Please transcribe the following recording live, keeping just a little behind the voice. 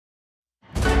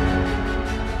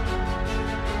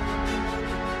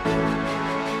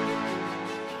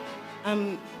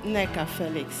I'm Neka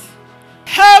Felix.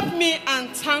 Help me and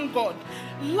thank God.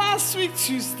 Last week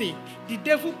Tuesday, the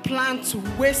devil planned to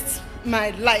waste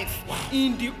my life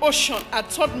in the ocean at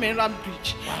Third Mainland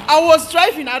Bridge. I was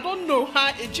driving, I don't know how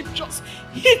a jeep just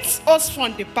hit us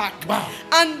from the back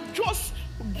and just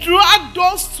dragged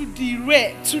us to the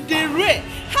rear.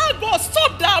 How God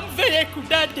stopped that vehicle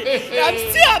that day. I'm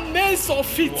still amazed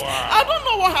of it. I don't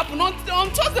know what happened. On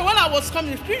Thursday when I was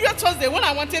coming, previous Thursday when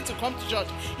I wanted to come to church,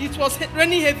 it was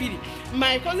raining heavily.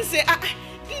 My cousin said,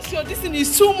 this thing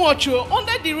is too much.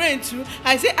 Under the rain too.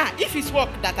 I said, if it's work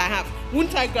that I have,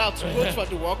 won't I go out to go for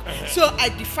the work? So I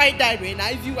defied that rain.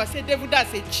 I said, devil,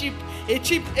 that's a cheap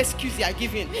excuse you are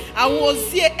giving. I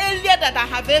was here earlier than I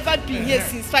have ever been here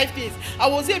since 5 days. I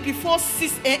was here before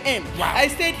 6 a.m. I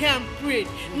stayed here and prayed.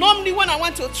 Normally when I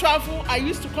want to travel, I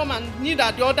used to come and kneel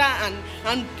at the altar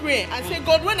and pray. I say,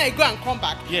 God, when I go and come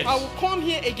back, I will come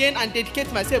here again and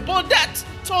dedicate myself. But that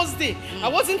Thursday, I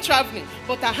wasn't traveling,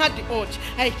 but I had the urge.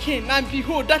 I came and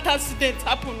behold, that accident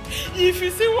happened. If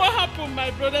you see what happened,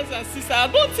 my brothers and sisters, I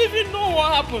don't even know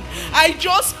what happened. I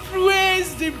just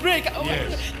praised the brake.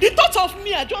 The thought of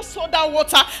me, I just saw that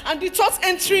water, and the thought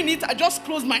entering it, I just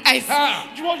closed my eyes.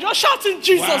 You were just shouting,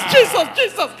 Jesus, Jesus,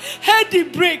 Jesus. Heard the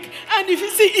brake, and if you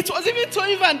see, it was even to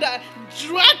even that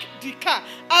drag the car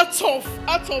out of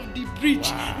the bridge.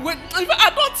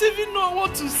 I don't even know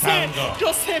what to say.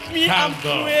 Just help me and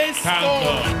praise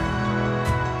God.